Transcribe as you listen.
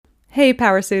Hey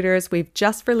Power Suiters, we've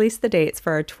just released the dates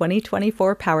for our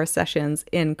 2024 Power Sessions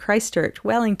in Christchurch,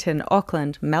 Wellington,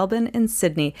 Auckland, Melbourne and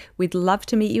Sydney. We'd love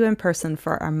to meet you in person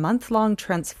for our month-long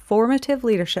transformative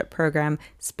leadership program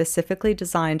specifically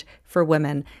designed for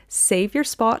women. Save your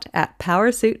spot at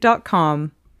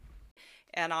powersuit.com.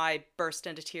 And I burst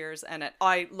into tears, and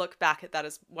I look back at that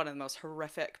as one of the most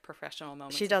horrific professional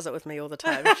moments. She does it with me all the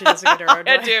time. She doesn't get her own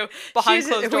way. I do, behind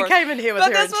closed doors. We came in here with her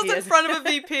in tears. But this was in front of a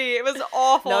VP. It was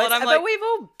awful. No, and I'm but we've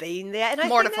all been there. And I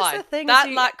mortified. think that's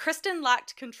the thing. Kristen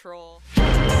lacked control.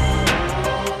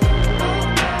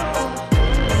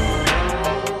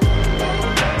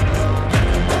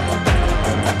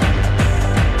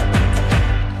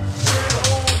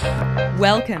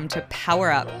 Welcome to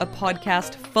Power Up, a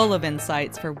podcast full of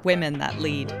insights for women that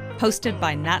lead. Hosted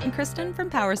by Nat and Kristen from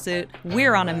PowerSuit,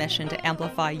 we're on a mission to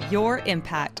amplify your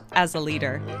impact as a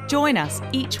leader. Join us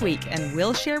each week and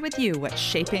we'll share with you what's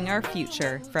shaping our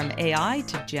future, from AI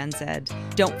to Gen Z.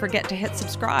 Don't forget to hit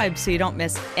subscribe so you don't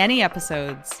miss any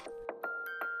episodes.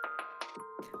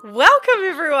 Welcome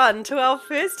everyone to our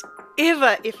first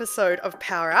ever episode of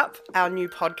Power Up, our new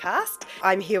podcast.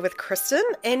 I'm here with Kristen,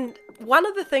 and one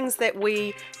of the things that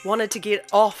we wanted to get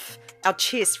off our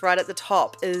chest right at the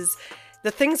top is the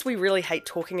things we really hate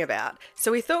talking about.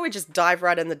 So we thought we'd just dive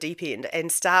right in the deep end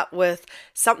and start with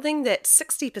something that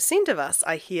 60% of us,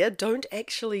 I hear, don't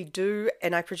actually do,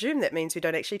 and I presume that means we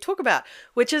don't actually talk about,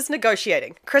 which is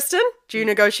negotiating. Kristen, do you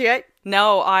negotiate?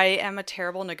 No, I am a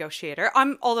terrible negotiator.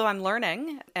 Although I'm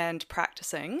learning and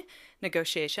practicing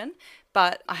negotiation,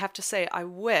 but I have to say I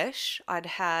wish I'd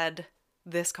had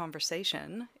this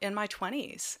conversation in my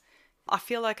 20s. I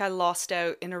feel like I lost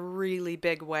out in a really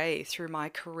big way through my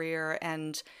career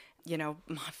and,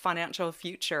 my financial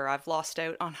future. I've lost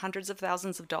out on hundreds of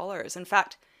thousands of dollars. In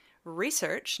fact,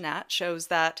 research, Nat, shows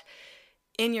that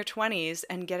in your 20s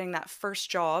and getting that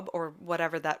first job or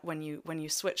whatever that when you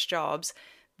switch jobs,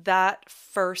 that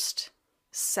first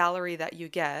salary that you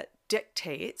get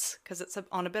dictates, because it's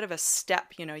on a bit of a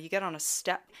step, you get on a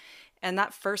step, and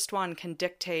that first one can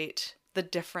dictate the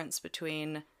difference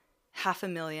between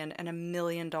 $500,000 and $1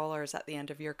 million at the end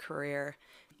of your career,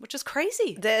 which is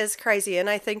crazy. That is crazy. And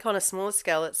I think on a smaller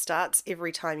scale, it starts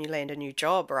every time you land a new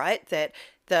job, right? That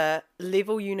the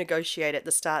level you negotiate at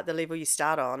the start, the level you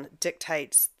start on,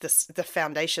 dictates the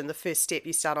foundation, the first step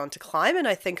you start on to climb. And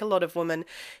I think a lot of women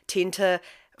tend to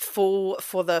fall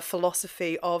for the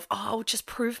philosophy of, I'll just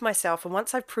prove myself, and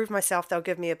once I've proved myself they'll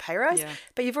give me a pay rise.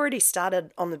 But you've already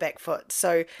started on the back foot,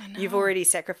 so you've already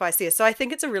sacrificed there. So I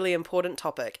think it's a really important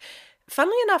topic.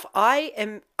 Funnily enough,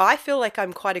 I feel like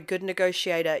I'm quite a good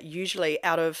negotiator, usually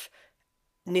out of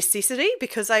necessity,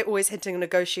 because I always had to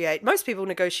negotiate. Most people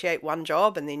negotiate one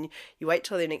job and then you wait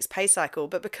till their next pay cycle,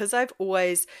 but because I've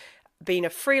always been a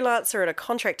freelancer and a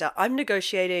contractor, I'm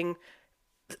negotiating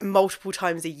multiple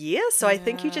times a year. So I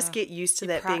think you just get used to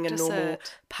that being a normal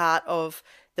part of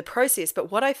the process. But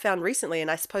what I found recently,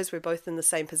 and I suppose we're both in the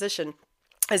same position,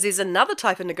 is there's another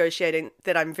type of negotiating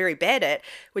that I'm very bad at,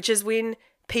 which is when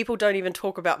people don't even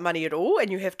talk about money at all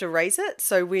and you have to raise it.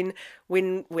 So when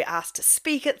we're asked to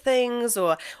speak at things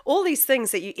or all these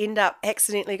things that you end up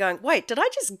accidentally going, wait, did I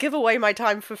just give away my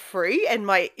time for free and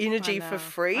my energy for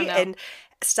free? And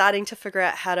starting to figure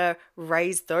out how to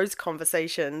raise those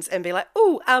conversations and be like,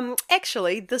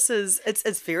 actually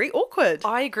it's very awkward.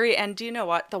 I agree. And do you know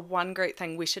what? The one great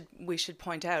thing we should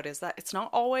point out is that it's not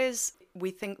always,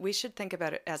 we should think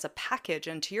about it as a package.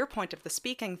 And to your point of the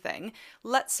speaking thing,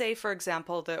 let's say, for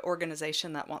example, the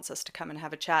organization that wants us to come and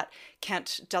have a chat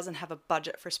doesn't have a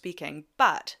budget for speaking,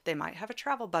 but they might have a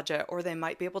travel budget, or they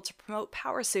might be able to promote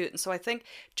PowerSuit. And so I think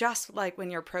just like when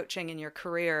you're approaching in your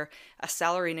career a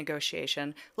salary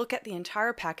negotiation, look at the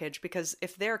entire package, because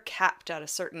if they're capped at a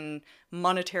certain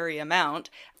monetary amount,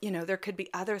 there could be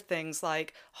other things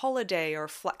like holiday or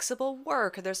flexible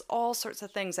work. There's all sorts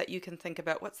of things that you can think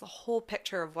about. What's the whole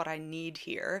picture of what I need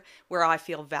here, where I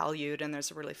feel valued and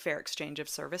there's a really fair exchange of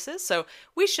services? So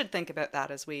we should think about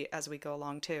that as we go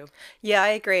along too. Yeah, I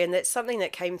agree. And that's something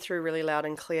that came through really loud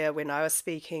and clear when I was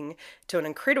speaking to an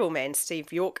incredible man,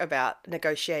 Steve York, about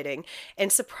negotiating.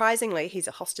 And surprisingly, he's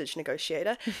a hostage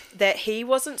negotiator, that he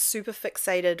wasn't super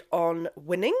fixated on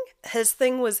winning. His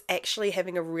thing was actually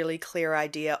having a really clear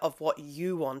idea of what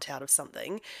you want out of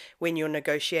something when you're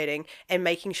negotiating and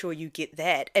making sure you get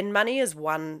that. And money is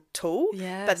one tool,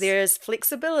 but there's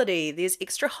flexibility, there's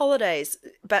extra holidays,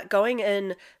 but going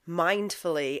in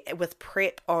mindfully with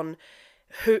prep on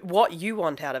what you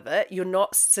want out of it. You're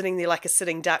not sitting there like a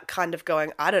sitting duck kind of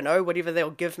going, I don't know, whatever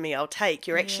they'll give me, I'll take.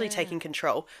 You're actually taking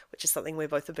control, which is something we're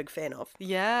both a big fan of.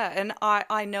 Yeah, and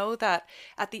I know that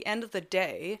at the end of the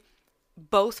day,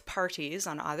 both parties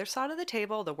on either side of the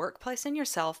table, the workplace and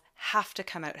yourself, have to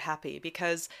come out happy,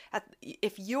 because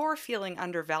if you're feeling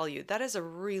undervalued, that is a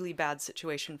really bad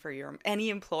situation for any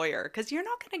employer, because you're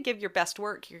not going to give your best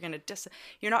work. You're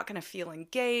not going to feel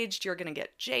engaged. You're going to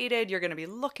get jaded. You're going to be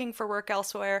looking for work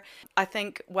elsewhere. I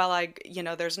think,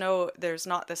 there's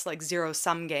not this like zero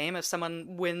sum game. If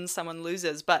someone wins, someone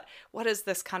loses. But what is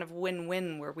this kind of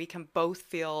win-win where we can both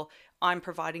feel, I'm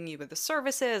providing you with the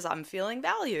services, I'm feeling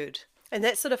valued. And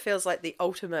that sort of feels like the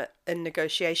ultimate in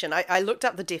negotiation. I looked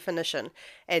up the definition,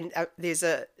 and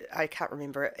I can't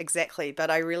remember it exactly,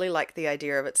 but I really like the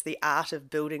idea of it's the art of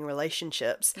building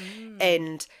relationships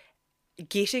and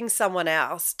getting someone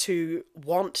else to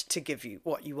want to give you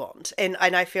what you want. And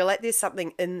I feel like there's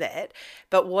something in that.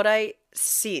 But what I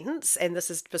sense, and this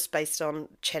is just based on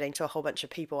chatting to a whole bunch of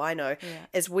people I know,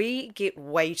 is we get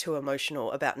way too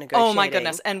emotional about negotiating. Oh my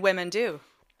goodness. And women do.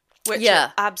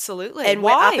 Absolutely. And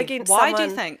why? We're up against why someone, do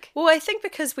you think? Well, I think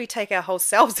because we take our whole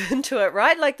selves into it,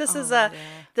 right? Like this is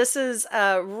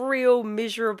a real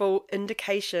measurable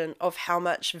indication of how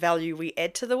much value we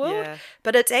add to the world. Yeah.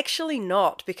 But it's actually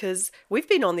not, because we've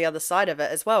been on the other side of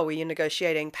it as well, where you're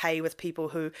negotiating pay with people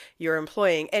who you're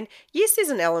employing. And yes, there's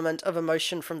an element of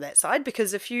emotion from that side,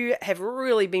 because if you have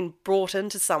really been brought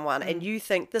into someone and you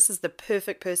think this is the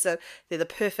perfect person, they're the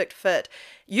perfect fit,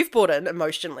 you've bought in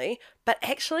emotionally. But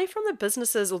actually, from the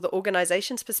businesses or the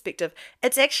organization's perspective,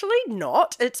 it's actually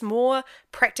not. It's more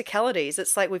practicalities.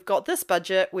 It's like, we've got this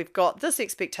budget, we've got this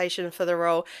expectation for the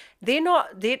role.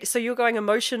 So you're going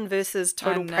emotion versus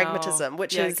total pragmatism,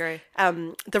 which is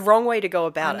the wrong way to go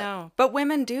about it. I know. But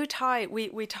women do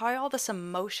we tie all this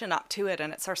emotion up to it,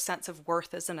 and it's our sense of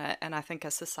worth, isn't it? And I think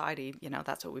as society,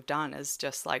 that's what we've done, is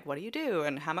just like, what do you do?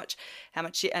 And how much,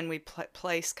 and we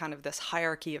place kind of this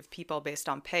hierarchy of people based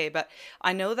on pay. But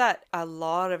I know that a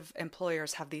lot of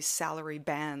employers have these salary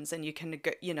bands, and you can,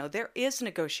 there is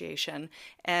negotiation.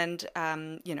 And,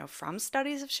 from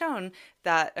studies have shown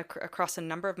that across a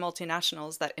number of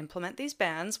multinationals that implement these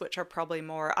bands, which are probably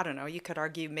more, I don't know, you could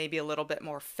argue maybe a little bit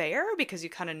more fair, because you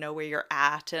kind of know where you're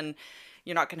at and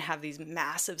you're not going to have these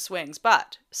massive swings.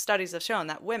 But studies have shown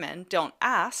that women don't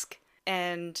ask,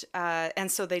 and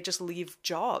so they just leave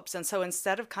jobs. And so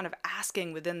instead of kind of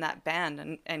asking within that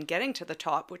band and getting to the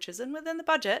top, which is within the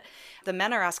budget, the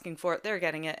men are asking for it, they're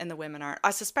getting it, and the women aren't.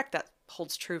 I suspect that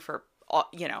holds true for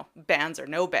bans or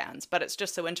no bans, but it's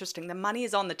just so interesting. The money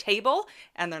is on the table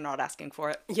and they're not asking for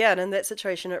it. Yeah, and in that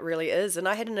situation it really is. And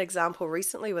I had an example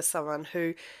recently with someone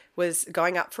who was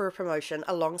going up for a promotion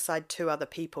alongside two other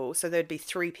people. So there'd be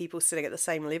three people sitting at the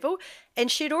same level.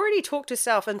 And she'd already talked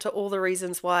herself into all the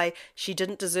reasons why she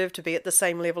didn't deserve to be at the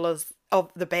same level of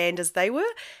the band as they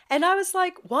were. And I was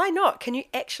like, why not? Can you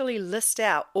actually list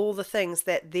out all the things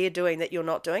that they're doing that you're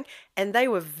not doing? And they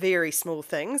were very small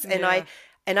things.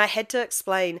 And I had to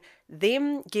explain,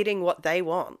 them getting what they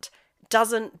want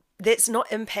that's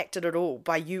not impacted at all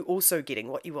by you also getting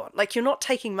what you want. Like, you're not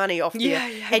taking money off there,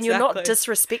 and you're not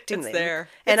disrespecting them. There.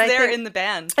 And it's there in the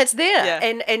band. It's there.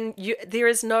 And there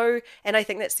is no, and I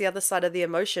think that's the other side of the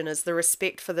emotion, is the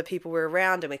respect for the people we're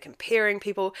around, and we're comparing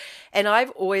people. And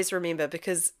I've always remembered,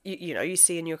 because you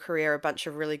see in your career a bunch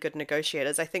of really good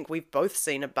negotiators. I think we've both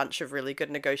seen a bunch of really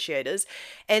good negotiators,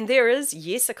 and there is,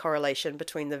 yes, a correlation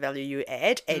between the value you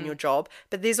add and your job,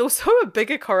 but there's also a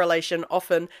bigger correlation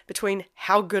often between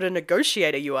how good a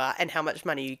negotiator you are and how much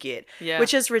money you get,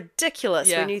 which is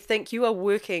ridiculous when you think you are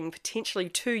working potentially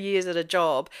 2 years at a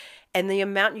job and the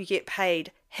amount you get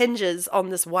paid hinges on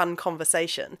this one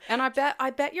conversation. And I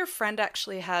bet your friend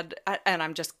actually had, and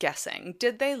I'm just guessing,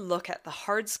 did they look at the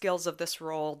hard skills of this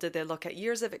role? Did they look at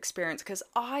years of experience? Because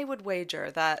I would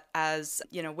wager that, as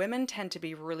women tend to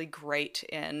be really great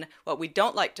in what we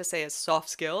don't like to say is soft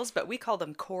skills, but we call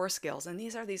them core skills. And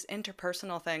these are these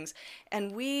interpersonal things.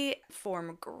 And we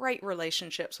form great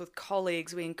relationships with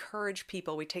colleagues. We encourage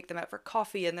people. We take them out for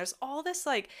coffee. And there's all this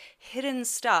like hidden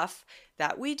stuff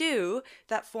that we do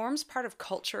that forms part of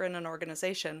culture in an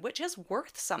organization, which is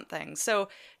worth something. So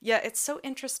yeah, it's so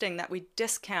interesting that we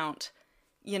discount,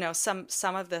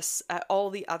 some of this, all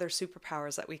the other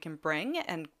superpowers that we can bring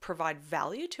and provide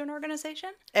value to an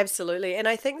organization. Absolutely. And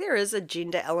I think there is a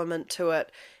gender element to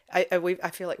it. I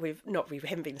feel like we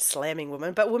haven't been slamming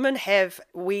women, but women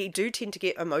we do tend to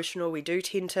get emotional. We do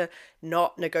tend to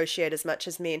not negotiate as much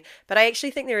as men. But I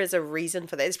actually think there is a reason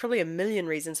for that. There's probably a million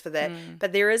reasons for that.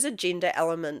 But there is a gender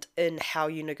element in how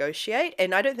you negotiate.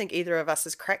 And I don't think either of us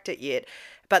has cracked it yet.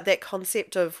 But that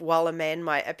concept of, while a man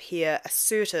might appear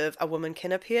assertive, a woman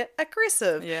can appear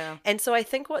aggressive. Yeah. And so I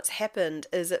think what's happened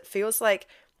is, it feels like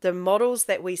the models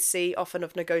that we see often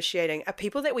of negotiating are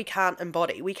people that we can't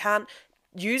embody. We can't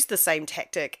use the same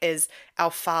tactic as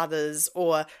our fathers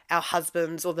or our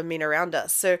husbands or the men around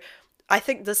us. So I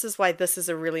think this is why this is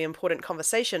a really important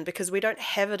conversation, because we don't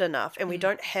have it enough, and we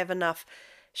don't have enough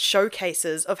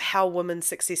showcases of how women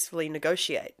successfully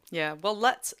negotiate. Yeah, well,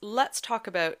 let's talk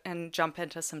about and jump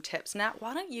into some tips. Nat,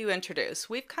 why don't you introduce?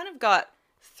 We've kind of got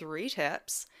 3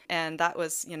 tips, and that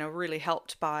was, really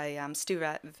helped by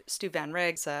Stu Van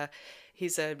Riggs.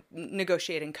 He's a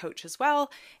negotiating coach as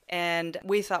well, and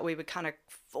we thought we would kind of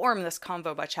form this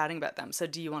convo by chatting about them. So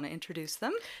do you want to introduce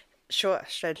them? Sure.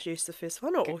 Should I introduce the first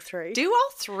one or all 3? Do all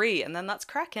 3, and then let's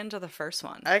crack into the first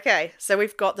one. Okay, so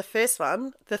we've got the first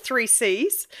one, the 3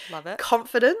 C's. Love it.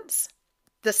 Confidence.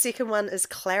 The second one is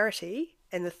clarity.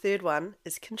 And the third one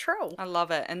is control. I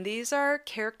love it. And these are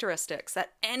characteristics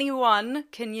that anyone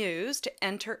can use to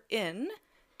enter in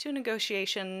to a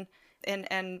negotiation,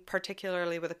 and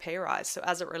particularly with a pay rise. So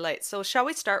as it relates. So shall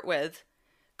we start with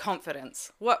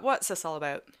confidence? What's this all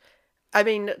about? I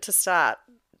mean, to start,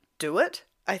 do it.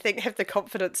 I think have the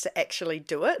confidence to actually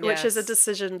do it, which is a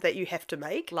decision that you have to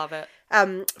make. Love it.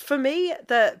 For me,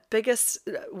 the biggest,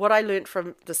 what I learned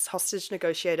from this hostage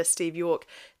negotiator, Steve York,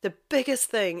 the biggest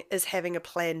thing is having a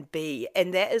plan B.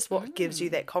 And that is what gives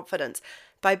you that confidence.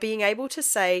 By being able to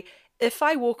say, if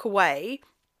I walk away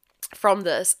from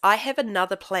this, I have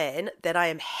another plan that I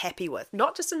am happy with.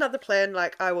 Not just another plan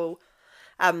like I will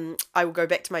go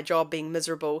back to my job being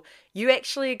miserable. You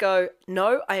actually go,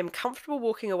 no, I am comfortable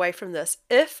walking away from this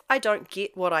if I don't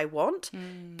get what I want,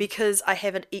 because I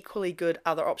have an equally good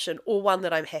other option, or one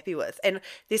that I'm happy with. And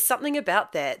there's something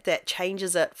about that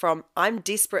changes it from I'm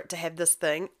desperate to have this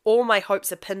thing, all my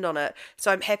hopes are pinned on it, so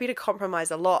I'm happy to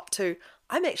compromise a lot, to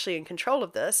I'm actually in control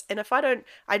of this. And if I don't,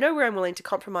 I know where I'm willing to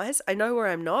compromise. I know where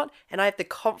I'm not. And I have the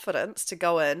confidence to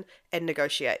go in and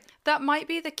negotiate. That might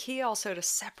be the key also to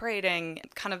separating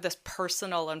kind of this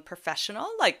personal and professional,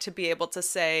 like to be able to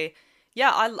say,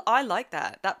 yeah, I like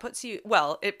that. That puts you,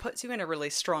 well, it puts you in a really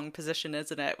strong position,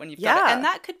 isn't it? When you've got it. And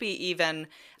that could be even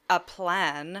a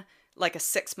plan, like a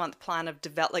 6-month plan of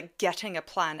like getting a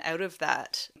plan out of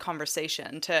that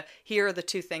conversation to here are the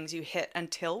 2 things you hit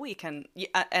until we can,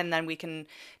 and then we can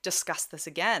discuss this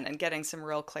again, and getting some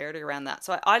real clarity around that.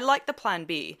 So I like the plan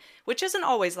B, which isn't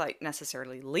always like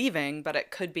necessarily leaving, but it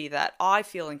could be that I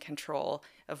feel in control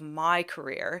of my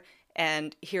career,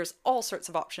 and here's all sorts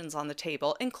of options on the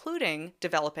table, including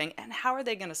developing, and how are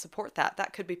they going to support that?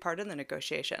 That could be part of the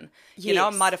negotiation. Yes. I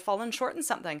might have fallen short in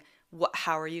something.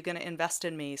 How are you going to invest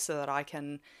in me so that I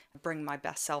can bring my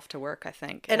best self to work, I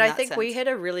think. And I think we had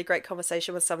a really great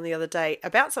conversation with someone the other day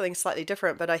about something slightly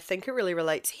different, but I think it really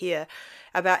relates here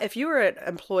about if you were an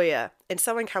employer and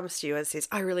someone comes to you and says,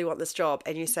 I really want this job,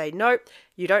 and you say, nope,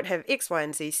 you don't have X, Y,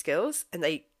 and Z skills, and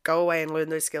they go away and learn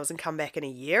those skills and come back in a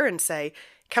year and say,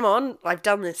 come on, I've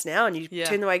done this now, and you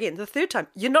turn them away again. The third time,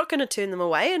 you're not going to turn them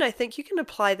away, and I think you can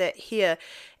apply that here.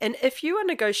 And if you are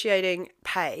negotiating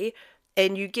pay,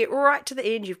 and you get right to the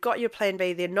end, you've got your plan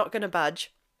B, they're not going to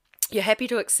budge, you're happy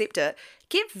to accept it,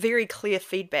 get very clear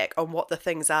feedback on what the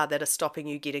things are that are stopping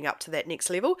you getting up to that next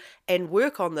level, and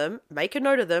work on them, make a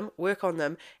note of them, work on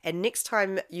them, and next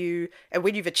time and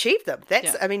when you've achieved them,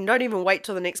 I mean, don't even wait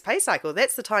till the next pay cycle,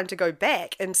 that's the time to go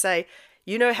back and say,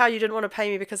 you know how you didn't want to pay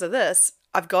me because of this,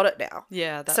 I've got it now.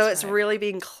 Yeah, that's So it's really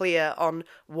being clear on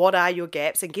what are your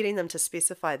gaps and getting them to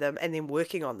specify them and then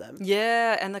working on them.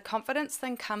 Yeah, and the confidence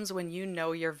thing comes when you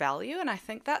know your value. And I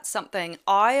think that's something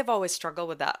I have always struggled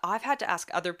with that. I've had to ask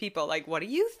other people, like, what do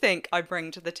you think I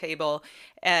bring to the table?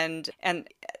 And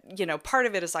part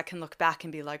of it is I can look back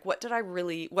and be like, what do I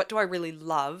really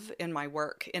love in my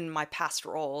work, in my past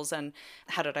roles? And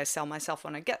how did I sell myself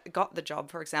when I got the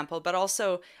job, for example? But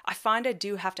also I find I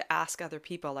do have to ask other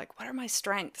people, like, what are my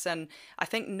strengths? And I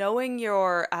think knowing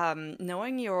your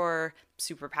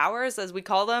superpowers, as we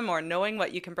call them, or knowing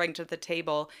what you can bring to the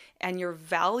table and your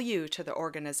value to the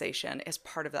organization is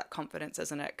part of that confidence,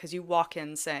 isn't it? Because you walk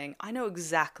in saying, I know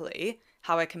exactly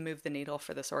how I can move the needle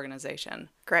for this organization.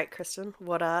 Great, Kristen.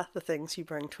 What are the things you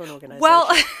bring to an organization? Well,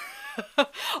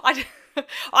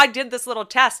 I did this little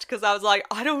test because I was like,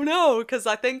 I don't know, because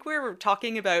I think we were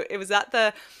talking about,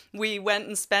 we went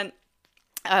and spent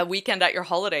a weekend at your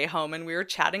holiday home, and we were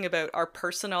chatting about our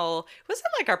personal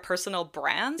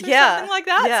brands or something like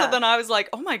that. Yeah. So then I was like,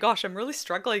 oh my gosh, I'm really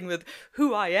struggling with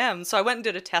who I am. So I went and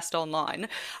did a test online,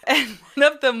 and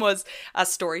one of them was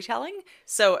storytelling.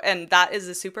 So, and that is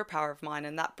a superpower of mine,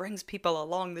 and that brings people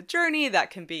along the journey.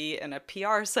 That can be in a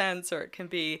PR sense, or it can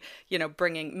be,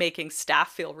 making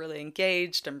staff feel really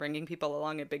engaged and bringing people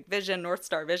along a big vision, North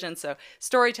Star vision. So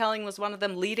storytelling was one of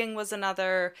them. Leading was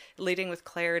another, leading with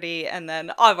clarity. And then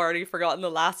one. I've already forgotten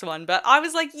the last one, but I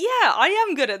was like, yeah, I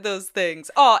am good at those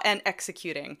things. Oh, and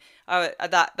executing.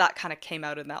 That kind of came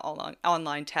out in that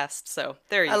online test. So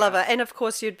there you go. I love it. And of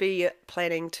course, you'd be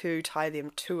planning to tie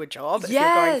them to a job if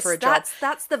Yes, you're going for a job.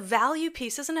 that's the value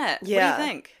piece, isn't it? Yeah. What do you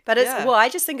think? But it's, Yeah. well, I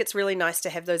just think it's really nice to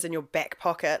have those in your back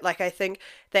pocket. Like, I think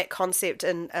that concept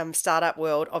in startup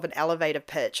world of an elevator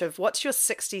pitch of what's your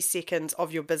 60 seconds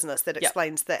of your business that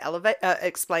explains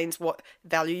explains what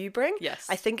value you bring. Yes.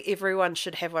 I think everyone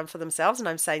should have one for themselves. And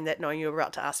I'm saying that knowing you were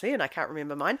about to ask me and I can't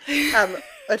remember mine.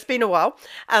 It's been a while.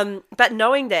 But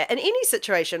knowing that in any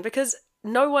situation, because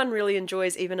no one really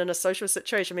enjoys, even in a social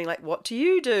situation, being like, what do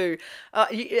you do?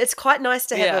 It's quite nice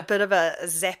to have a bit of a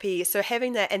zappy. So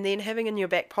having that, and then having in your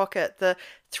back pocket the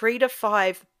 3 to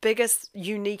 5 biggest,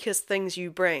 uniquest things you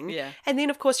bring. Yeah. And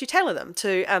then, of course, you tailor them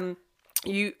to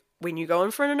you. When you go in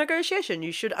for a negotiation,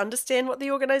 you should understand what the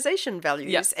organization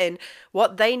values and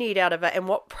what they need out of it and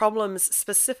what problems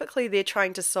specifically they're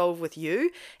trying to solve with you.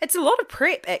 It's a lot of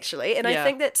prep, actually. And I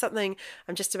think that's something.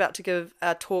 I'm just about to give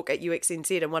a talk at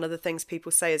UXNZ, and one of the things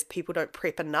people say is people don't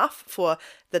prep enough for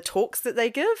the talks that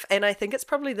they give. And I think it's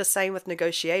probably the same with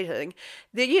negotiating.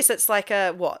 Yes, it's like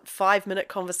a 5-minute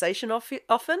conversation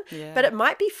often, but it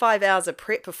might be 5 hours of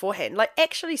prep beforehand. Like,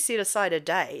 actually set aside a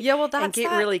day and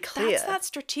get really clear. That's that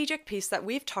strategic piece that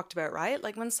we've talked about, right?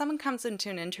 Like when someone comes into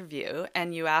an interview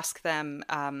and you ask them,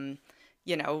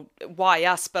 why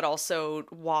us, but also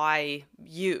why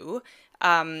you,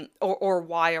 or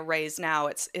why a raise now.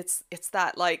 It's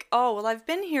that like, oh, well, I've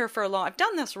been here for I've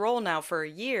done this role now for a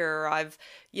year.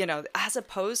 As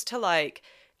opposed to like,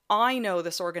 I know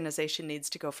this organization needs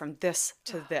to go from this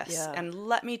to this. Yeah. And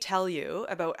let me tell you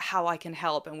about how I can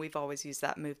help. And we've always used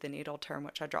that move the needle term,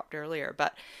 which I dropped earlier.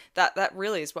 But that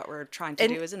really is what we're trying to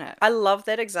do, isn't it? I love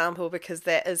that example because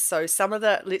that is so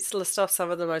let's list off some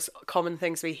of the most common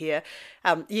things we hear.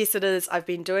 Yes, it is. I've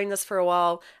been doing this for a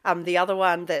while. The other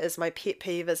one that is my pet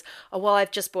peeve is, oh, well,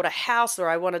 I've just bought a house, or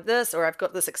I wanted this, or I've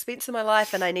got this expense in my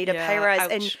life and I need a pay rise.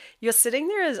 Ouch. And you're sitting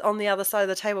there on the other side of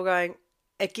the table going,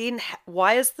 again,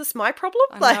 why is this my problem?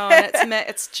 I know, and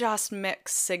it's just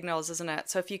mixed signals, isn't it?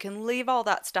 So if you can leave all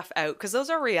that stuff out, because those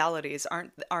are realities,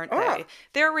 aren't they?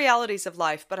 They're realities of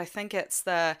life, but I think it's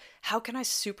how can I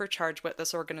supercharge what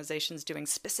this organization's doing?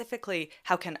 Specifically,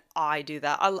 how can I do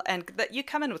that? And that you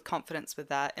come in with confidence with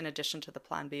that, in addition to the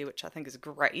plan B, which I think is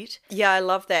great. Yeah, I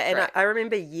love that. And I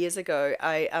remember years ago,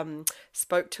 I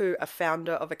spoke to a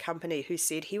founder of a company who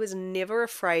said he was never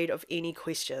afraid of any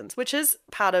questions, which is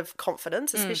part of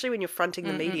confidence, especially when you're fronting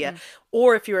the media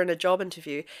or if you're in a job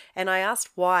interview. And I asked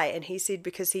why, and he said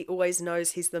because he always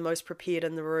knows he's the most prepared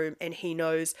in the room and he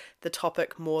knows the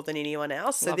topic more than anyone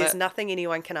else. So there's nothing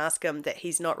anyone can ask him that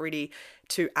he's not ready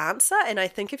to answer. And I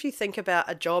think if you think about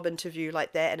a job interview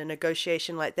like that and a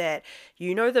negotiation like that,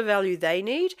 you know the value they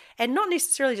need, and not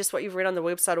necessarily just what you've read on the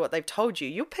website or what they've told you.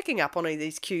 You're picking up on all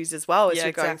these cues as well as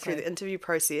you're going through the interview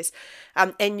process.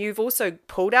 And you've also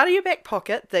pulled out of your back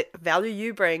pocket the value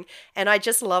you bring. And I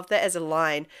just love that as a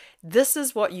line. This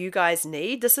is what you guys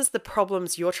need. This is the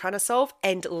problems you're trying to solve.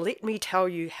 And let me tell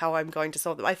you how I'm going to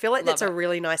solve them. I feel like that's a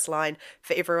really nice line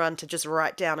for everyone to just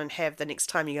write down and have the next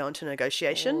time you go into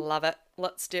negotiation. Love it.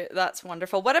 Let's do it. That's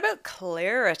wonderful. What about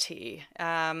clarity?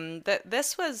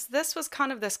 This was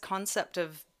kind of this concept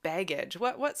of baggage.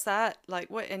 What's that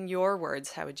like? What, in your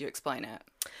words, how would you explain it?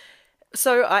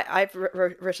 So I've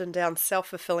written down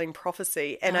self-fulfilling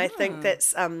prophecy, and I think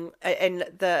that's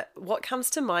what comes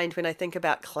to mind when I think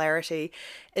about clarity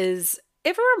is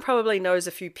everyone probably knows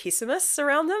a few pessimists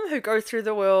around them who go through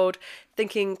the world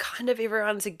thinking kind of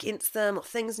everyone's against them or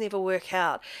things never work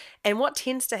out. And what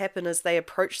tends to happen is they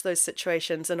approach those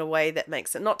situations in a way that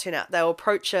makes it not turn out. They'll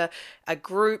approach a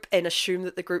group and assume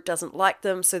that the group doesn't like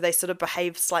them, so they sort of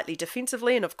behave slightly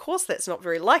defensively. And of course, that's not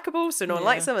very likable, so no one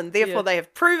likes them, and therefore they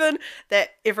have proven that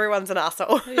everyone's an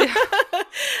arsehole. Yeah.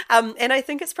 And I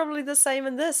think it's probably the same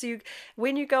in this.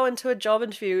 When you go into a job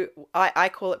interview, I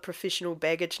call it professional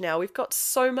baggage now. We've got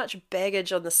so much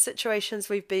baggage on the situations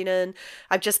we've been in.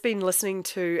 I've just been listening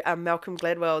to Malcolm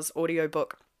Gladwell's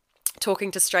audiobook,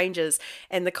 Talking to Strangers,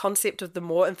 and the concept of the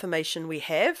more information we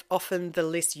have, often the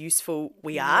less useful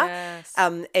we are. Yes.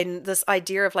 And this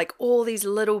idea of like all these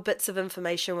little bits of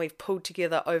information we've pulled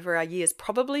together over our years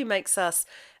probably makes us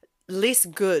less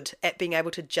good at being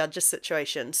able to judge a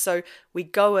situation. So we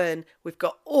go in, we've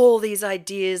got all these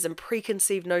ideas and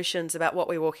preconceived notions about what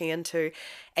we're walking into,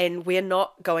 and we're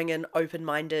not going in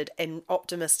open-minded and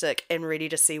optimistic and ready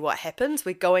to see what happens.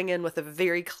 We're going in with a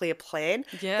very clear plan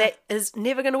that is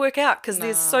never going to work out because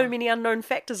there's so many unknown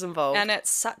factors involved. And it's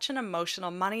such an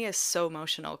emotional, money is so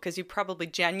emotional because you probably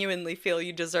genuinely feel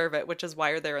you deserve it, which is why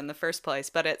you're there in the first place,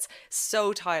 but it's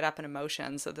so tied up in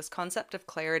emotion. So this concept of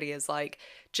clarity is like,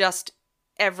 just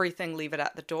everything, leave it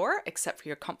at the door except for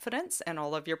your confidence and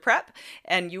all of your prep.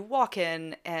 And you walk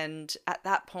in, and at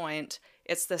that point,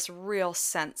 it's this real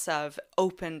sense of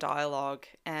open dialogue.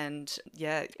 And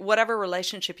yeah, whatever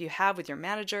relationship you have with your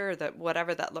manager, that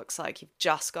whatever that looks like, you've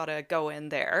just got to go in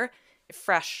there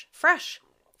fresh,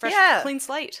 clean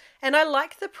slate. And I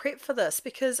like the prep for this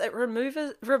because it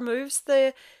removes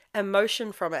the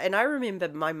emotion from it. And I remember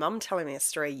my mum telling me a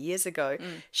story years ago.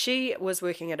 She was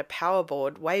working at a power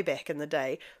board way back in the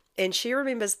day, and she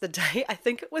remembers the day, I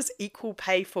think it was equal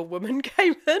pay for women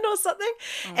came in or something.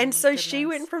 And so she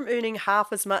went from earning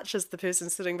half as much as the person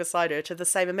sitting beside her to the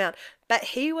same amount. But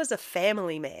he was a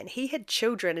family man. He had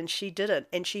children and she didn't.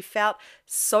 And she felt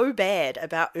so bad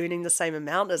about earning the same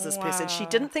amount as this person. She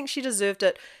didn't think she deserved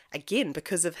it, again,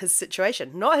 because of his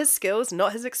situation. Not his skills,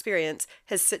 not his experience,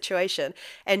 his situation.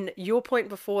 And your point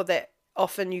before that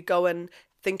often you go in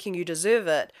thinking you deserve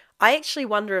it, I actually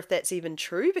wonder if that's even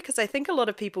true, because I think a lot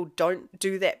of people don't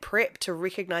do that prep to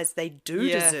recognize they do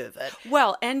deserve it.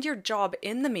 Well, and your job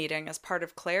in the meeting as part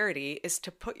of clarity is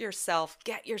to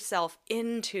get yourself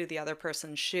into the other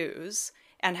person's shoes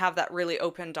and have that really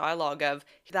open dialogue of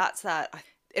that's that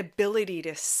ability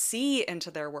to see into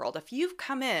their world. If you've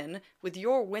come in with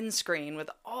your windscreen with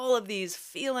all of these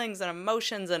feelings and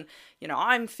emotions and, you know,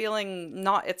 I'm feeling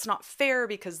it's not fair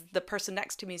because the person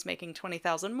next to me is making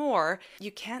 20,000 more,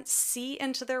 you can't see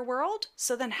into their world.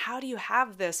 So then how do you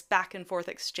have this back and forth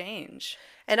exchange?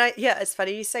 And it's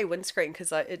funny you say windscreen,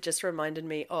 because it just reminded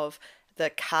me of the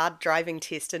car driving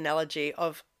test analogy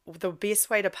of the best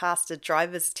way to pass a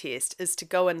driver's test is to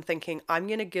go in thinking, I'm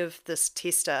going to give this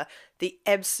tester the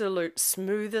absolute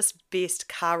smoothest, best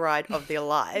car ride of their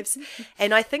lives.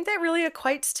 And I think that really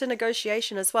equates to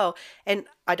negotiation as well. And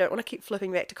I don't want to keep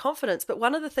flipping back to confidence, but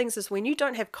one of the things is when you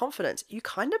don't have confidence, you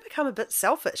kind of become a bit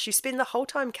selfish. You spend the whole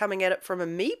time coming at it from a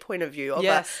me point of view of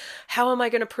how am I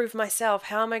going to prove myself?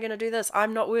 How am I going to do this?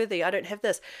 I'm not worthy. I don't have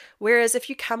this. Whereas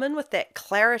if you come in with that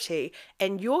clarity,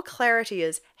 and your clarity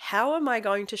is, how am I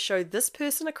going to show this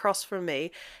person across from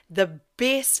me the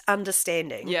best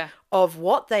understanding of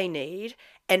what they need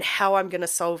and how I'm going to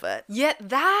solve it. Yet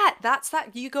that's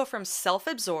that you go from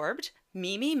self-absorbed,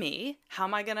 me, how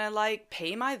am I going to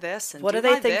pay my this and what do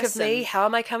they think of me? How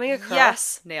am I coming across?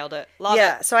 Yes, nailed it. Love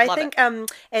it. So I think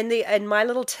and my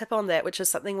little tip on that, which is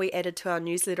something we added to our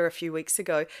newsletter a few weeks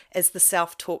ago, is the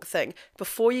self-talk thing.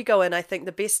 Before you go in, I think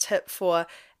the best tip for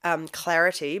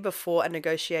clarity before a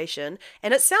negotiation,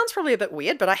 and it sounds probably a bit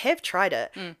weird, but I have tried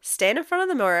it. Stand in front of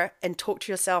the mirror and talk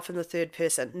to yourself in the third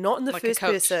person, not in the first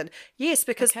person. Yes,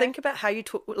 because think about how you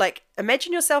talk.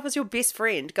 Imagine yourself as your best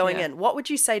friend going in. What would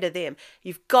you say to them?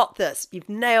 You've got this. You've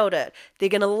nailed it. They're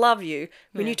going to love you.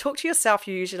 When you talk to yourself,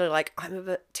 you're usually like, I'm a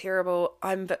bit terrible.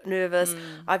 I'm a bit nervous.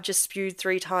 I've just spewed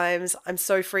 3 times. I'm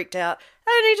so freaked out. I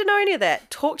don't need to know any of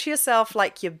that. Talk to yourself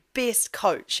like your best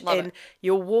coach.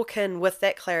 You'll walk in with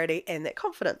that clarity and that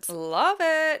confidence. Love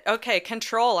it. Okay,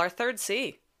 control, our third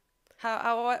C.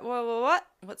 What?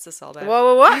 What's this all about?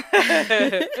 What?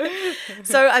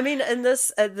 So, I mean, in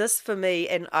this for me,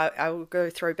 and I will go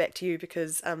throw back to you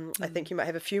because I think you might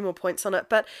have a few more points on it,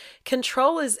 but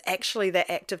control is actually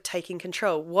that act of taking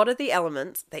control. What are the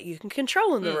elements that you can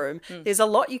control in the room? There's a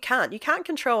lot you can't. You can't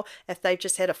control if they've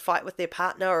just had a fight with their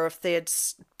partner or if they had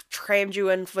crammed you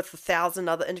in with 1,000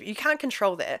 other interviews. You can't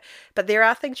control that, but there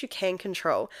are things you can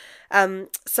control.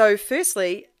 So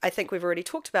firstly, I think we've already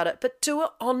talked about it, but do it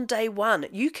on day one.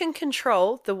 You can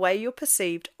control the way you're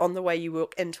perceived on the way you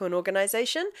walk into an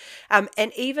organization. And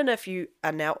even if you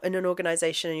are now in an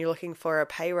organization and you're looking for a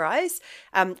pay rise,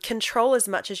 control as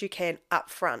much as you can up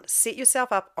front. Set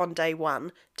yourself up on day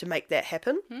one to make that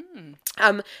happen.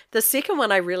 The second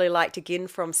one I really liked, again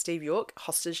from Steve York,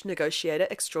 hostage negotiator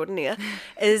extraordinaire,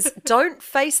 is don't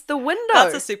face the window.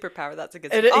 That's a superpower. That's a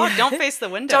good don't face the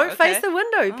window. Don't face the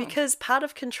window because part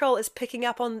of control is picking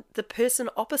up on the person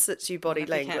opposite's body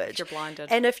language. You're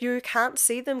blinded. And if you can't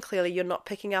see them clearly, you're not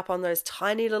picking up on those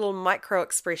tiny little micro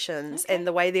expressions and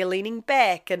the way they're leaning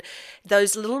back and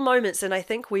those little moments. And I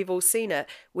think we've all seen it.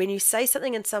 When you say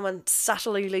something and someone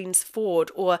subtly leans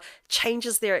forward or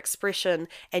changes their expression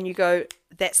and you go,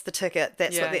 that's the ticket,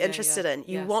 that's what they're interested in.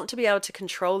 You want to be able to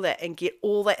control that and get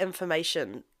all that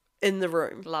information in the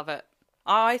room. Love it.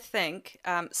 I think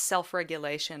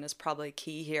self-regulation is probably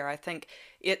key here. I think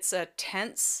it's a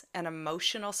tense and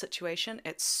emotional situation.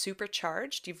 It's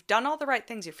supercharged. You've done all the right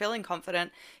things. You're feeling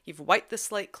confident. You've wiped the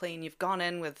slate clean. You've gone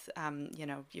in with,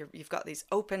 you've got these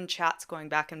open chats going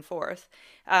back and forth.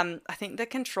 I think the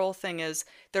control thing is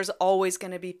there's always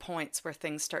going to be points where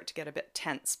things start to get a bit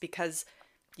tense because,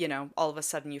 all of a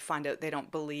sudden you find out they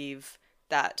don't believe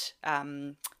that,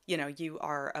 you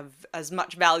are of as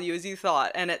much value as you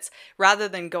thought. And it's rather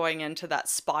than going into that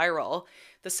spiral,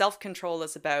 the self-control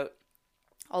is about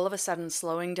all of a sudden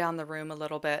slowing down the room a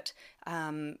little bit.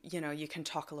 You can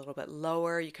talk a little bit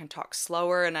lower, you can talk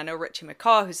slower. And I know Richie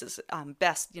McCaw, who's his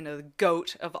best, the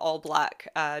GOAT of all black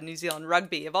New Zealand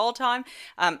rugby of all time,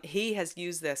 he has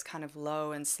used this kind of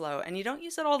low and slow. And you don't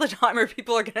use it all the time or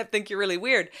people are going to think you're really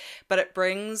weird. But it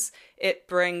brings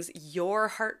your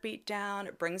heartbeat down,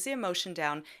 it brings the emotion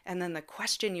down. And then the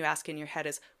question you ask in your head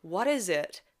is, what is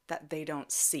it that they don't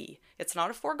see? It's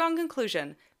not a foregone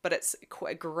conclusion, but it's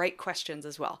great questions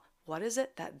as well. What is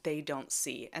it that they don't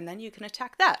see? And then you can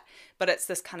attack that. But it's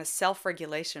this kind of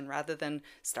self-regulation rather than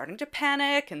starting to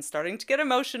panic and starting to get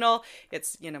emotional.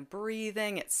 It's,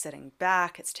 breathing, it's sitting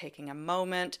back, it's taking a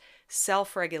moment,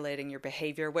 self-regulating your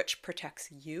behavior, which protects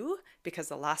you, because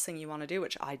the last thing you want to do,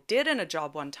 which I did in a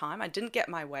job one time, I didn't get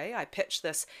my way. I pitched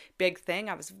this big thing.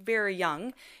 I was very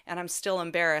young and I'm still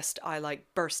embarrassed. I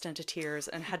burst into tears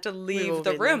and had to leave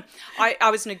the room. I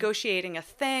was negotiating a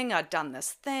thing. I'd done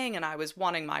this thing and I was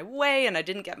wanting my way and I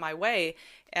didn't get my way.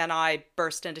 And I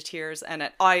burst into tears, and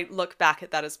I look back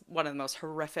at that as one of the most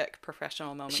horrific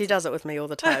professional moments. She does it with me all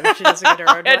the time. She doesn't get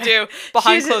her own way. I do,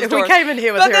 behind closed doors. We came in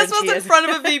here with her in tears. But this was in front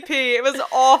of a VP. It was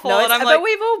awful. No, and I'm but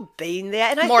we've all been there.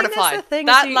 And I mortified. Think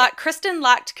that's the thing. Kristen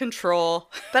lacked control.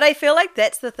 But I feel like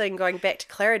that's the thing, going back to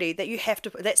clarity, that you have to,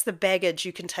 that's the baggage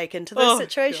you can take into those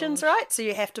situations, right? So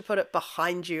you have to put it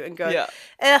behind you and go,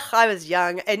 I was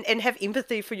young, and have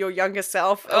empathy for your younger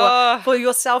self, or for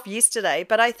yourself yesterday.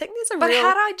 But I think there's But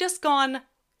had I just gone,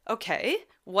 okay,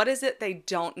 what is it they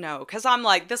don't know? Because I'm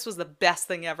like, this was the best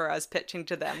thing ever I was pitching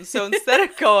to them. So instead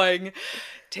of going,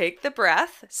 take the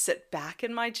breath, sit back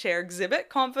in my chair, exhibit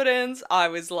confidence, I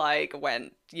was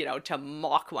went, to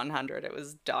Mach 100. It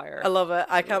was dire. I love it.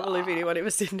 I can't believe anyone ever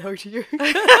said no to you.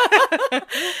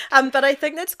 But I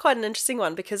think that's quite an interesting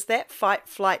one, because that fight,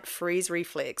 flight, freeze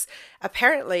reflex,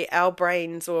 apparently our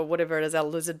brains, or whatever it is, our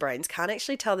lizard brains, can't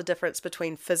actually tell the difference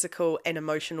between physical and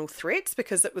emotional threats,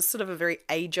 because it was sort of a very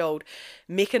age-old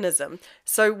mechanism.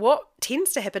 So what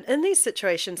tends to happen in these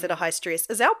situations that are high stress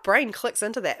is our brain clicks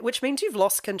into that, which means you've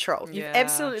lost control. You've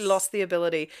absolutely lost the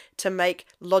ability to make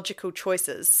logical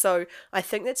choices. So I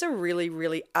think that's a really,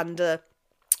 really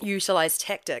underutilized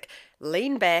tactic.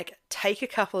 Lean back, take a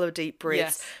couple of deep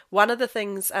breaths. Yes. One of the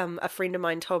things a friend of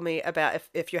mine told me about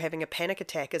if you're having a panic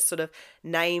attack is sort of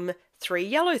name 3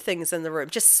 yellow things in the room.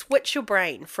 Just switch your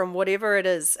brain from whatever it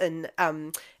is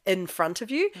in front of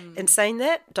you. And saying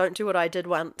that, don't do what I did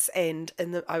once. And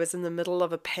I was in the middle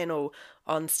of a panel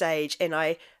on stage, and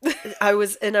I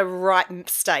was in a right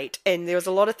state, and there was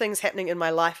a lot of things happening in my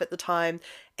life at the time,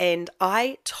 and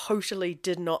I totally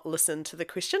did not listen to the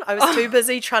question. I was too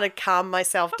busy trying to calm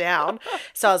myself down.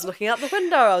 So I was looking out the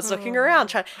window, I was looking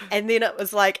around, and then it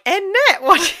was like, and Nat,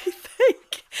 what do you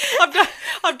think?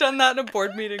 I've done that in a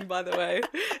board meeting, by the way.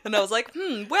 And I was like,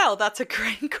 well, that's a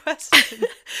great question.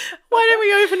 Why don't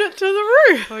we open it to the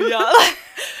room? Oh,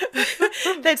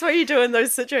 yeah. That's what you do in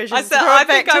those situations. I said, I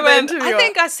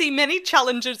think I see many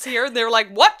challenges here. And they're like,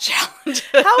 what challenges?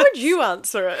 How would you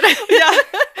answer it? Yeah.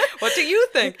 What do you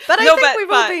think? But I think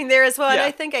we've all been there as well. Yeah. And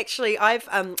I think actually I've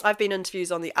been in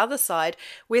interviews on the other side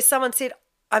where someone said,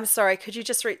 I'm sorry, could you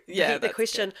just repeat the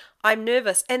question? Good. I'm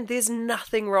nervous. And there's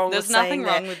nothing wrong with saying that. There's nothing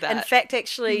wrong with that. In fact,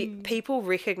 actually, people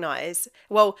recognize,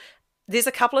 there's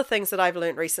a couple of things that I've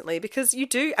learned recently, because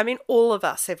all of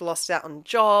us have lost out on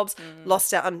jobs,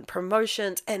 lost out on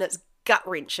promotions, and it's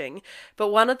gut-wrenching. But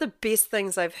one of the best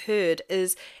things I've heard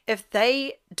is if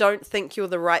they don't think you're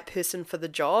the right person for the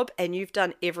job and you've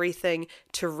done everything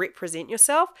to represent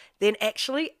yourself, then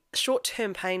actually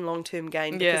short-term pain, long-term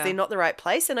gain, because they're not the right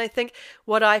place. And I think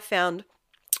what I found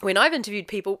when I've interviewed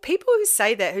people who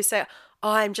say,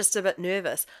 I'm just a bit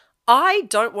nervous. I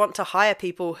don't want to hire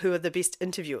people who are the best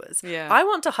interviewers. Yeah. I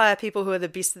want to hire people who are the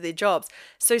best at their jobs.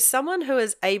 So someone who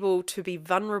is able to be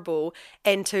vulnerable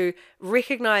and to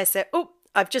recognize that,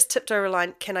 I've just tipped over a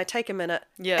line. Can I take a minute?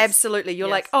 Yes. Absolutely. You're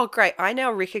like, oh, great. I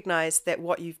now recognize that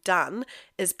what you've done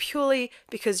is purely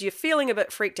because you're feeling a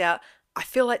bit freaked out. I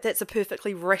feel like that's a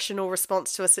perfectly rational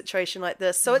response to a situation like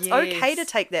this. So it's okay to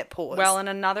take that pause. Well, and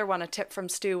another one, a tip from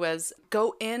Stu was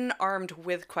go in armed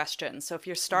with questions. So if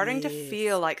you're starting to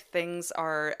feel like things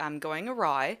are going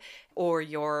awry, or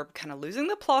you're kind of losing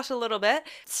the plot a little bit,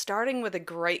 starting with a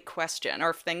great question, or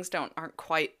if things aren't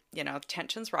quite,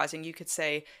 tension's rising, you could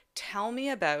say, tell me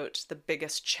about the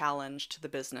biggest challenge to the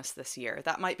business this year.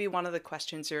 That might be one of the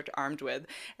questions you're armed with.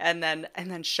 And then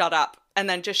shut up. And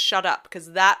then just shut up,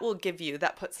 because that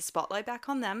puts the spotlight back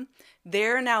on them.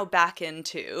 They're now back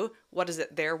into what is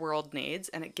it their world needs,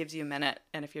 and it gives you a minute.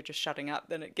 And if you're just shutting up,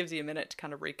 then it gives you a minute to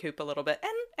kind of recoup a little bit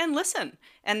and listen.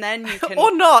 And then you can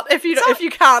or not if you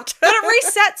can't. But it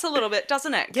resets a little bit,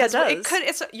 doesn't it? Yeah, it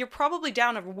does. You're probably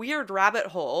down a weird rabbit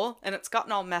hole, and it's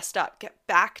gotten all messed up. Get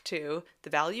back to the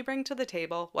value you bring to the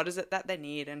table. What is it that they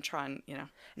need, and try and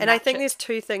And I think there's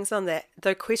two things on that.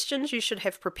 The questions you should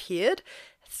have prepared.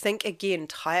 Think again,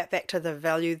 tie it back to the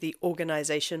value the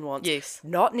organization wants. Yes.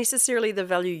 Not necessarily the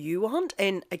value you want.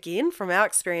 And again, from our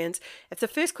experience, if the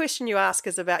first question you ask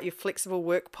is about your flexible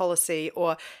work policy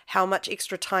or how much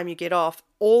extra time you get off,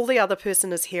 all the other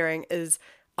person is hearing is,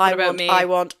 I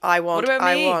want.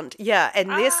 Yeah. And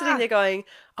they're sitting there going,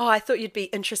 oh, I thought you'd be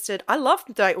interested. I love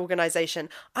the organization.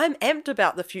 I'm amped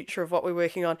about the future of what we're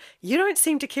working on. You don't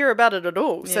seem to care about it at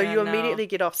all. So you immediately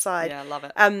get offside. Yeah, I love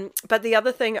it. But the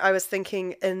other thing I was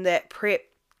thinking in that prep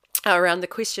around the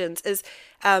questions is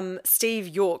Steve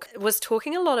York was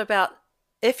talking a lot about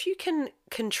if you can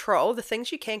control, the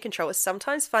things you can control is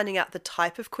sometimes finding out the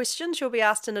type of questions you'll be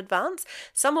asked in advance.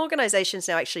 Some organizations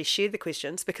now actually share the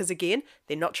questions because, again,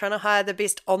 they're not trying to hire the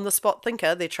best on-the-spot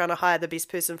thinker. They're trying to hire the best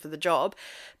person for the job.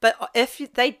 But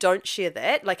if they don't share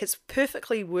that, like, it's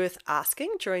perfectly worth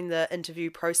asking during the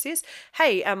interview process,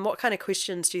 hey, what kind of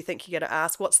questions do you think you're going to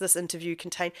ask? What's this interview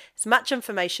contain? As much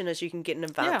information as you can get in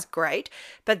advance, great.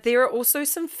 But there are also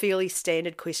some fairly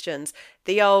standard questions.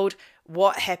 The old,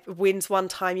 when's one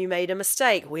time you made a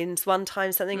mistake? When's one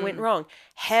time something went wrong?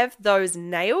 Have those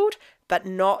nailed, but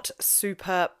not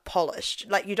super polished.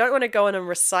 Like, you don't want to go in and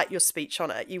recite your speech on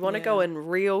it. You want to go in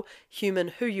real human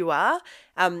who you are,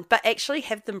 but actually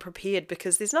have them prepared,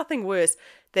 because there's nothing worse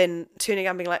than turning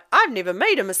up and being like, I've never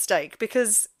made a mistake,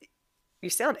 because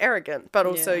you sound arrogant, but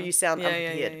also you sound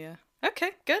unprepared. Yeah.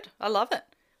 Okay, good. I love it.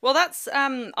 Well, that's,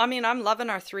 I'm loving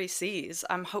our 3 C's.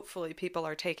 Hopefully people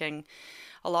are taking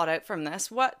a lot out from this.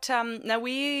 Now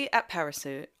we at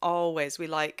Powersuit, we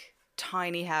like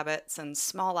tiny habits and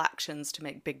small actions to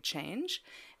make big change.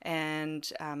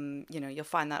 And, you'll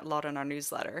find that a lot in our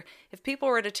newsletter. If people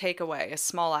were to take away a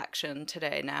small action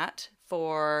today, Nat,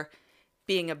 for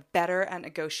being better at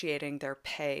negotiating their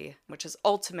pay, which is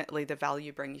ultimately the value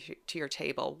you bring to your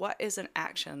table, what is an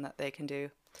action that they can do?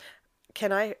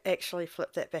 Can I actually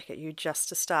flip that back at you just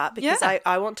to start? Because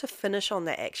I want to finish on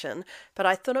that action, but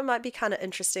I thought it might be kind of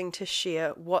interesting to share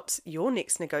what's your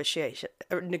next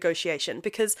negotiation,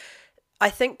 because I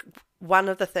think one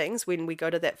of the things when we go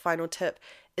to that final tip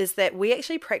is that we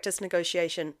actually practice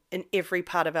negotiation in every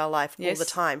part of our life all the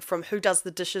time, from who does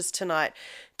the dishes tonight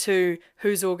to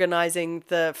who's organizing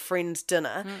the friend's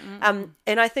dinner.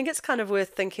 And I think it's kind of worth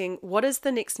thinking, what is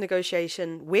the next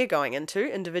negotiation we're going into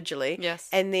individually? Yes.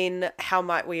 And then how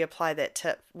might we apply that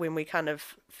tip when we kind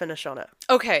of finish on it?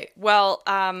 Okay, well...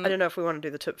 I don't know if we want to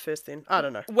do the tip first then. I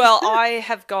don't know. Well, I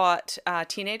have got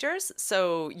teenagers,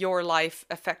 so your life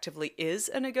effectively is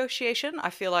a negotiation.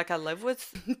 I feel like I live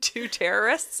with 2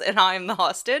 terrorists and I'm the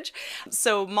hostage.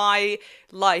 So my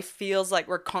life feels like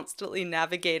we're constantly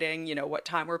navigating, what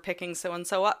time we're picking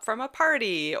so-and-so up from a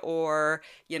party, or,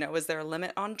 is there a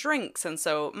limit on drinks? And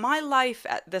so my life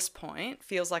at this point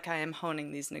feels like I am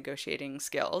honing these negotiating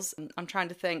skills. I'm trying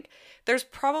to think, there's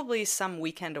probably some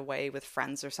weekend away with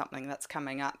friends or something that's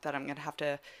coming up that I'm going to have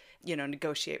to,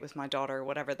 negotiate with my daughter,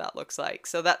 whatever that looks like.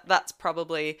 So that's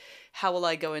probably how will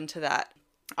I go into that.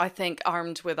 I think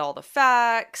armed with all the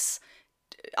facts,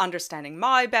 understanding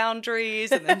my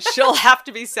boundaries, and then she'll have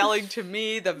to be selling to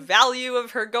me the value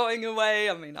of her going away.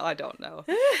 I mean, I don't know.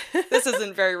 This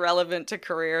isn't very relevant to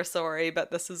career, sorry,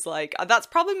 but this is that's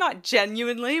probably not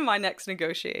genuinely my next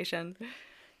negotiation.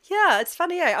 Yeah, it's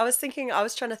funny. I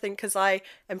was trying to think, because I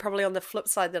am probably on the flip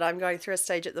side, that I'm going through a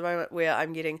stage at the moment where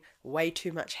I'm getting way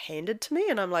too much handed to me,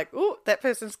 and I'm like, oh, that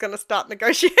person's going to start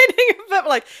negotiating a bit.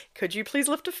 Like, could you please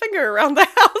lift a finger around the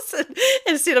house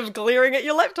instead of glaring at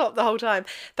your laptop the whole time?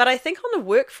 But I think on the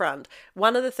work front,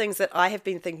 one of the things that I have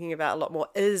been thinking about a lot more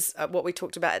is what we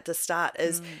talked about at the start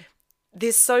is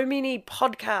there's so many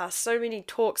podcasts, so many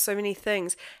talks, so many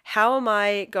things. How am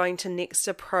I going to next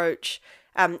approach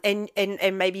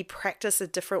and maybe practice a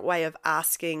different way of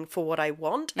asking for what I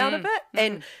want out of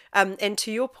it. And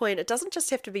to your point, it doesn't just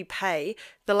have to be pay.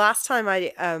 The last time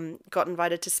I got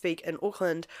invited to speak in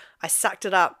Auckland, I sucked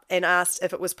it up and asked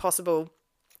if it was possible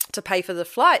to pay for the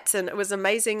flights, and it was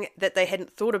amazing that they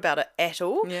hadn't thought about it at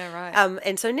all. Yeah, right.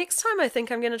 And so next time I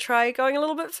think I'm going to try going a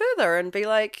little bit further and be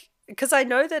like, because I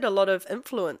know that a lot of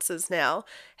influencers now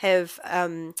have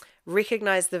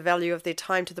recognize the value of their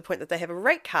time to the point that they have a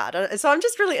rate card. So I'm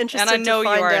just really interested to find out. And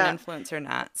I know you are an influencer,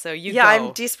 Nat, so you go. Yeah,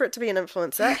 I'm desperate to be an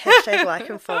influencer. Hashtag like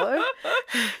and follow.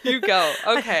 You go.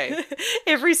 Okay.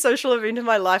 Every social event in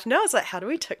my life now is like, how do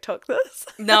we TikTok this?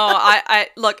 No, I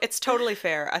look, it's totally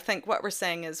fair. I think what we're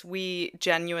saying is we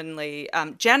genuinely,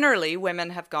 generally women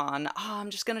have gone,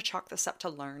 I'm just going to chalk this up to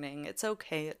learning. It's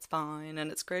okay, it's fine,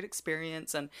 and it's great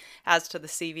experience and adds to the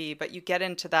CV, but you get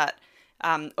into that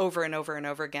over and over and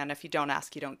over again. If you don't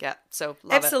ask, you don't get. So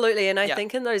love absolutely. It. And I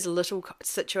think in those little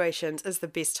situations is the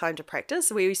best time to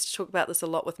practice. We used to talk about this a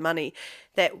lot with money,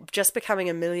 that just becoming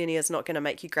a millionaire is not going to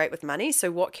make you great with money. So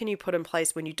what can you put in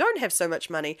place when you don't have so much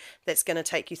money that's going to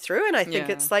take you through? And I think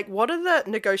it's like, what are the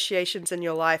negotiations in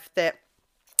your life that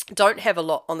don't have a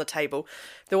lot on the table?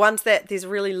 The ones that there's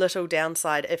really little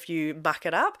downside if you muck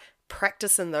it up.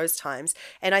 Practice in those times.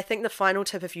 And I think the final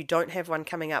tip, if you don't have one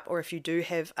coming up, or if you do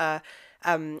have a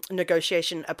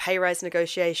negotiation, a pay rise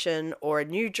negotiation, or a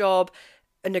new job,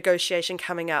 a negotiation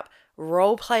coming up,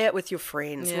 role play it with your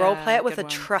friends, role play it with a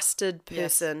trusted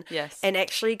person, and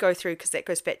actually go through, because that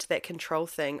goes back to that control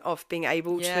thing of being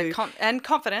able to and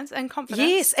confidence.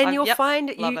 Yes, and you'll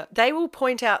find they will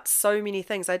point out so many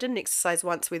things. I did an exercise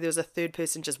once where there was a third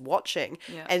person just watching,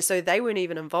 and so they weren't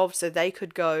even involved, so they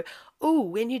could go, oh,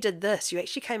 when you did this, you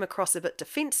actually came across a bit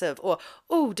defensive, or,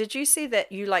 oh, did you see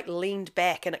that you like leaned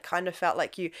back and it kind of felt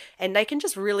like you, and they can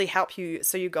just really help you,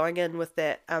 so you're going in with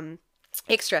that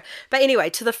extra. But anyway,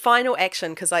 to the final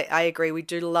action, because I agree, we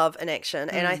do love an action,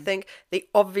 and I think the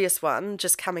obvious one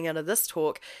just coming out of this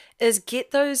talk is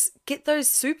get those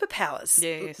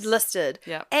superpowers listed.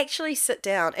 Actually sit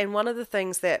down. And one of the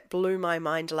things that blew my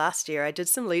mind last year, I did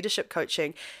some leadership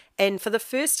coaching, and for the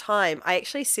first time I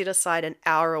actually set aside an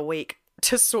hour a week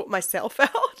to sort myself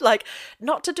out, like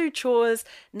not to do chores,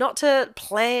 not to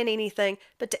plan anything,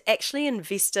 but to actually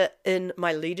invest it in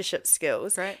my leadership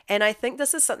skills. Right. And I think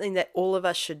this is something that all of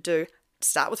us should do.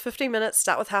 Start with 15 minutes,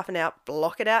 start with half an hour,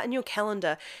 block it out in your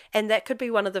calendar. And that could be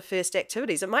one of the first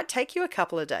activities. It might take you a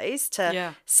couple of days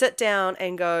to sit down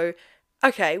and go,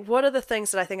 okay, what are the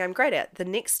things that I think I'm great at? The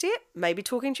next step, maybe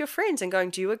talking to your friends and going,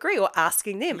 do you agree? Or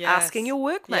asking them, asking your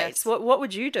workmates. What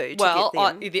would you do to get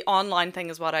them? The online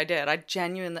thing is what I did. I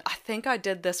think I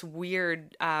did this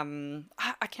weird,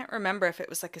 I can't remember if it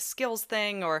was like a skills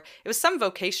thing or it was some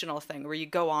vocational thing where you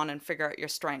go on and figure out your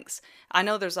strengths. I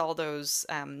know there's all those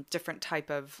different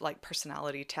type of like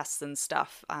personality tests and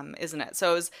stuff, isn't it?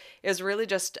 So it was really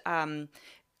just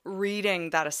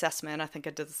reading that assessment. I think I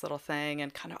did this little thing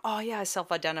and kind of, I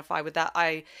self-identify with that.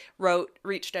 I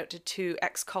reached out to 2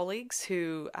 ex-colleagues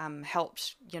who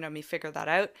helped, me figure that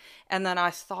out. And then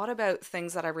I thought about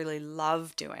things that I really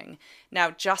love doing. Now,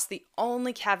 just the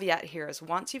only caveat here is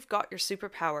once you've got your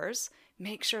superpowers,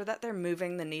 make sure that they're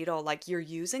moving the needle, like you're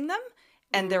using them.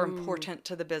 And they're important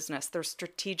to the business. They're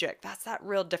strategic. That's that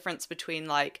real difference between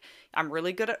like, I'm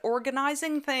really good at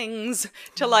organizing things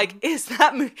to like, is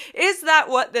that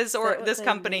what this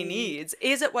company needs?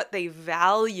 Is it what they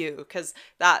value? Because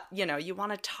that, you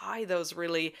want to tie those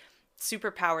really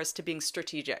superpowers to being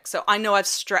strategic. So I know I've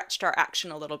stretched our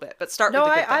action a little bit, but start with the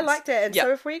good things. I like that. And so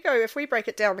if we break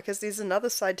it down, because there's another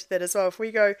side to that as well. If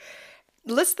we go,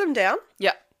 list them down.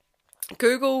 Yeah.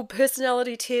 Google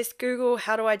personality test, Google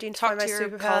how to identify my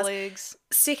superpowers. Colleagues.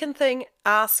 Second thing,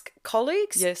 ask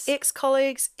colleagues,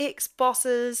 ex-colleagues,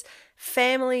 ex-bosses,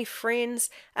 family, friends.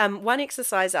 One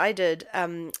exercise I did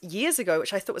years ago,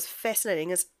 which I thought was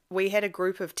fascinating, is we had a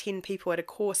group of 10 people at a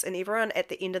course, and everyone at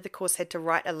the end of the course had to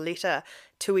write a letter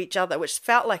to each other, which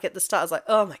felt like at the start, I was like,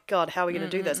 oh my God, how are we going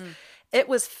to do this? It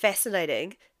was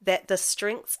fascinating that the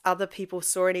strengths other people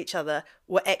saw in each other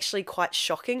were actually quite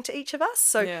shocking to each of us.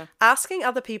 So asking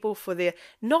other people for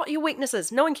not your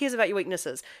weaknesses. No one cares about your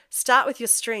weaknesses. Start with your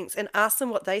strengths and ask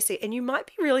them what they see. And you might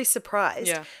be really surprised.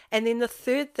 Yeah. And then the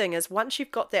third thing is, once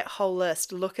you've got that whole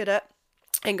list, look at it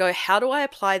and go, how do I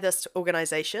apply this to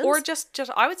organizations? Or just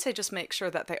I would say just make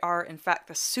sure that they are in fact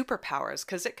the superpowers,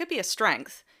 because it could be a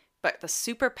strength, but the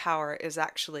superpower is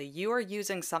actually you are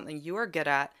using something you are good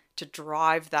at to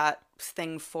drive that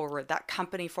thing forward, that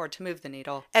company forward, to move the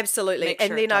needle. Absolutely.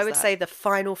 And then I would say the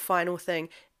final thing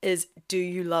is, do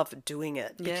you love doing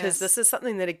it? Because this is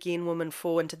something that, again, women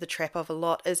fall into the trap of a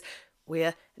lot, is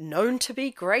we're known to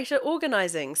be great at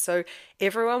organizing. So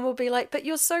everyone will be like, but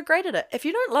you're so great at it. If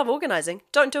you don't love organizing,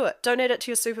 don't do it. Don't add it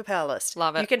to your superpower list.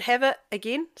 Love it. You can have it,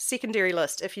 again, secondary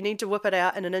list. If you need to whip it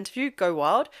out in an interview, go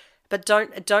wild. But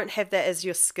don't have that as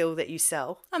your skill that you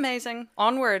sell. Amazing.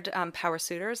 Onward, power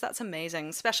suitors. That's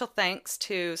amazing. Special thanks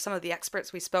to some of the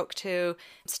experts we spoke to,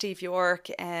 Steve York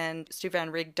and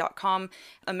StuVanRig.com.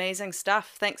 Amazing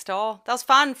stuff. Thanks to all. That was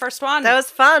fun. First one. That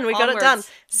was fun. We got it Onwards. done.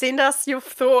 Send us your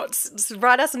thoughts.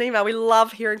 Write us an email. We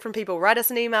love hearing from people. Write us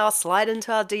an email. Slide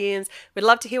into our DMs. We'd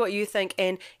love to hear what you think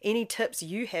and any tips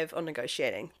you have on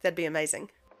negotiating. That'd be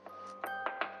amazing.